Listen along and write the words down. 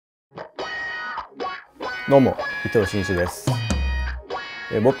どうも、伊東真一です。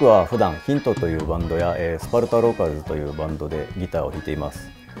僕は普段HINTOというバンドやSPARTA LOCALSというバンドでギターを弾いています。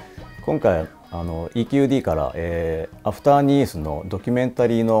今回EQD からアフターニースのドキュメンタ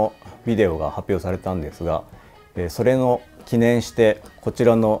リーのビデオが発表されたんですが、それの記念してこち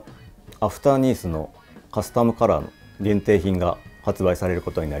らのアフターニースのカスタムカラーの限定品が発売される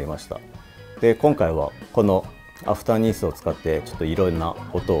ことになりました。で、今回はこのアフターニースを使ってちょっといろんな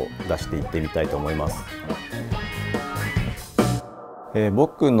音を出していってみたいと思います。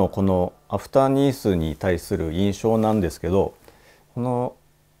僕のこのアフターニースに対する印象なんですけど、この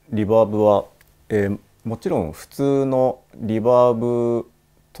リバーブは、もちろん普通のリバーブ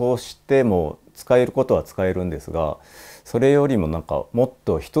としても使えることは使えるんですが、それよりもなんかもっ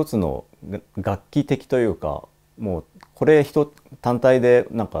と一つの楽器的というか、もうこれ単体で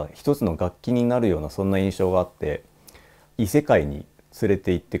なんか一つの楽器になるようなそんな印象があって、異世界に連れ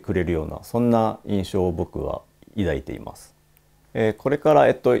て行ってくれるようなそんな印象を僕は抱いています。これから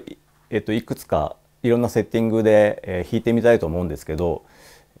いくつかいろんなセッティングで弾いてみたいと思うんですけど、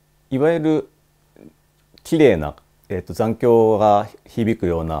いわゆる綺麗な残響が響く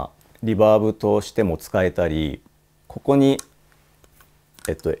ようなリバーブとしても使えたり、ここに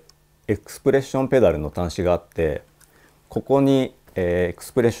エクスプレッションペダルの端子があって、ここにエク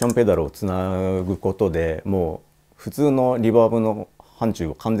スプレッションペダルをつなぐことでもう普通のリバーブの範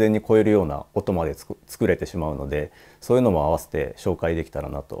疇を完全に超えるような音まで作れてしまうので、そういうのも合わせて紹介できたら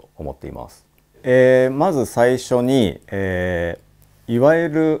なと思っています。まず最初に、いわゆ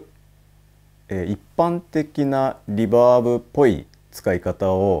る、一般的なリバーブっぽい使い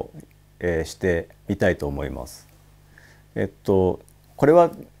方を、してみたいと思います。これは、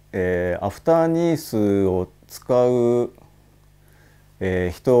アフターニースを使う、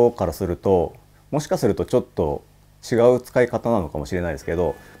人からするともしかするとちょっと違う使い方なのかもしれないですけ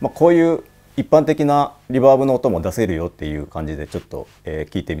ど、こういう一般的なリバーブの音も出せるよっていう感じでちょっと、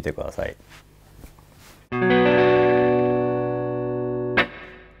聞いてみてください。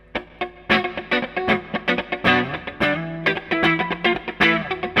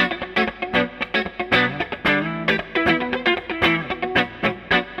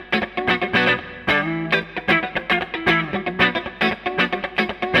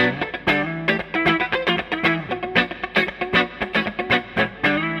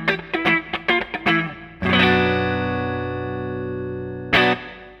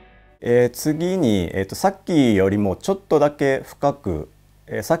次に、さっきよりもちょっとだけ深く、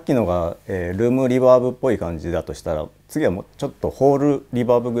さっきのが、ルームリバーブっぽい感じだとしたら、次はもうちょっとホールリ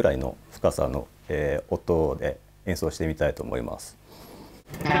バーブぐらいの深さの、音で演奏してみたいと思います。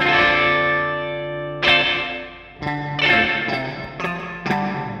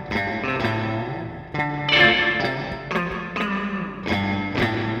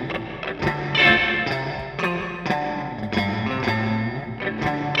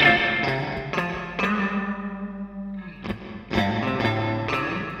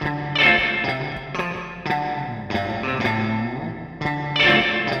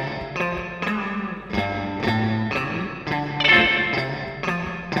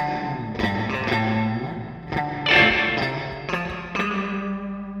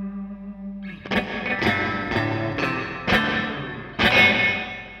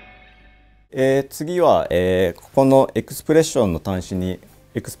次は、ここのエクスプレッションの端子に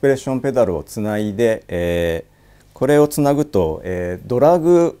エクスプレッションペダルをつないで、これをつなぐと、ドラ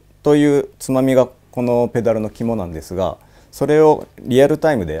グというつまみがこのペダルの肝なんですが、それをリアル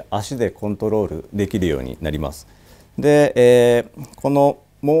タイムで足でコントロールできるようになります。で、この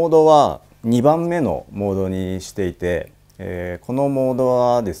モードは2番目のモードにしていて、このモード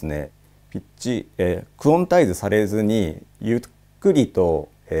はですね、ピッチ、クオンタイズされずにゆっくりと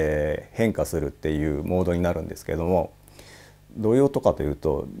変化するっていうモードになるんですけども、どういう音かという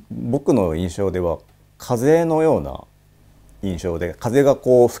と、僕の印象では風のような印象で、風が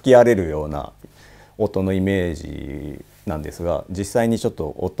こう吹き荒れるような音のイメージなんですが、実際にちょっ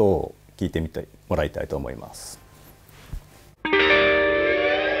と音を聞いてみてもらいたいと思います。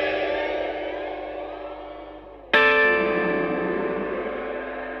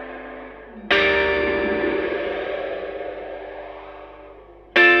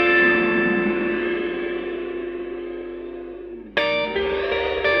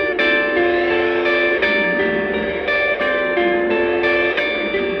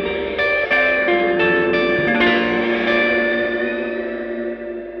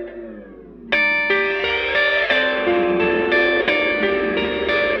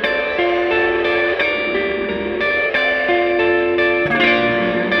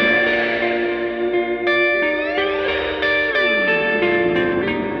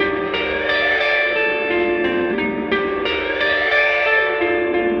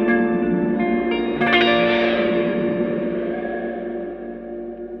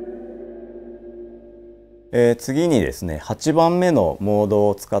次にですね8番目のモード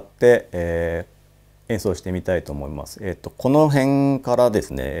を使って、演奏してみたいと思います。この辺からで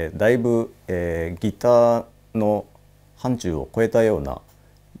すねだいぶ、ギターの範疇を超えたような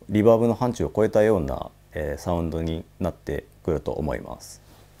リバーブの範疇を超えたような、サウンドになってくると思います。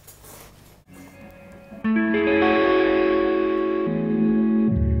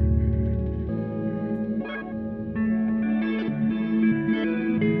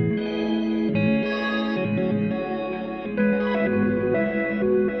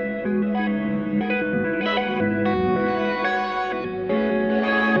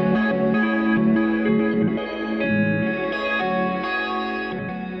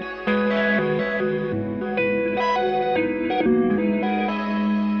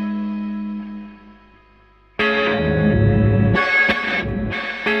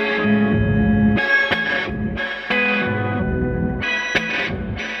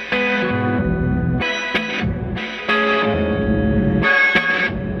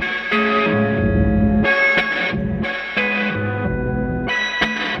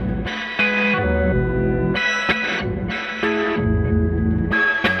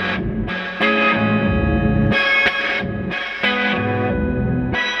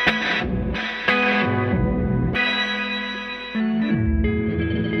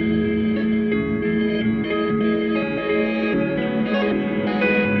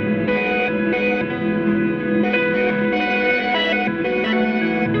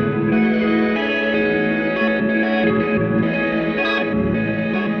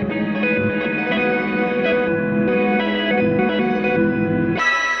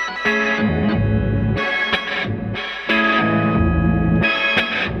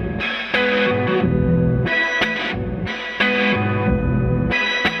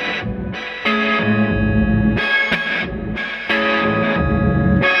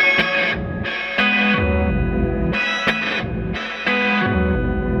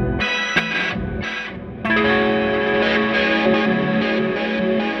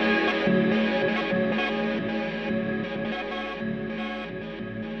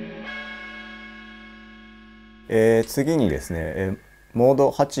次にですねモード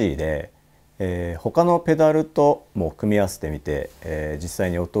8で、他のペダルとも組み合わせてみて、実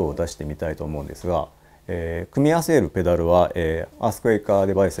際に音を出してみたいと思うんですが、組み合わせるペダルは、アースクエイカー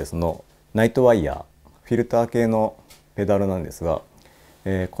デバイセスのナイトワイヤーフィルター系のペダルなんですが、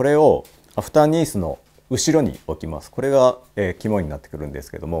これをアフターニースの後ろに置きます。これが、肝になってくるんです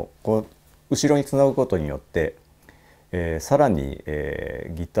けども、こう後ろにつなぐことによって、さらに、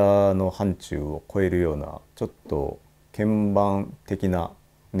ギターの範疇を超えるようなちょっと鍵盤的な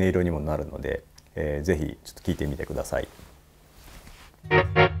音色にもなるので、ぜひちょっと聴いてみてください。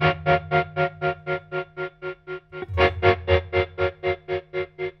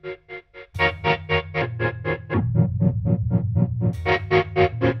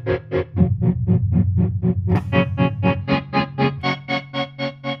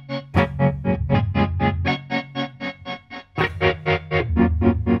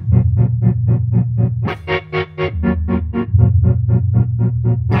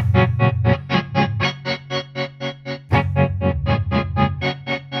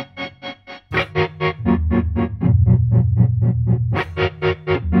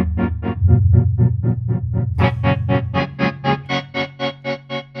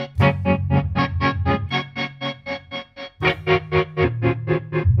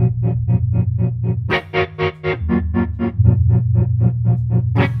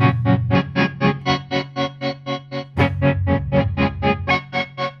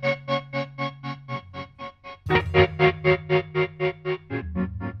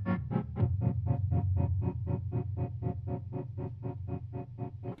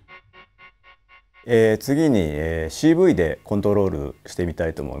次に、CV でコントロールしてみた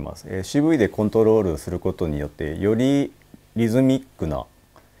いと思います。CV でコントロールすることによってよりリズミックな、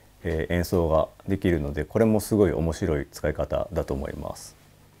演奏ができるので、これもすごい面白い使い方だと思います。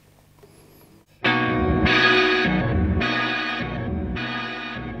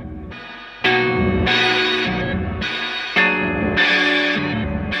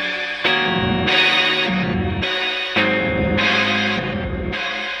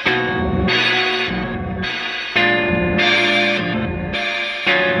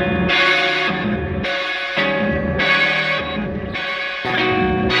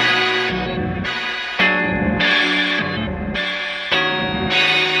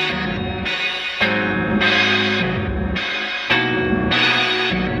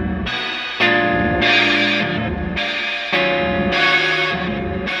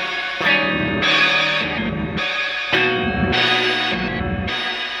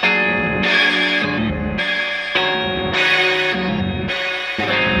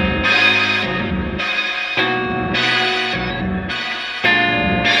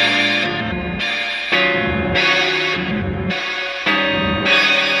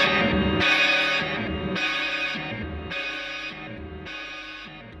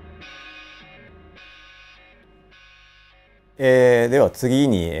では次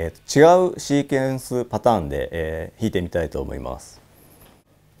に、違うシーケンスパターンで、弾いてみたいと思います。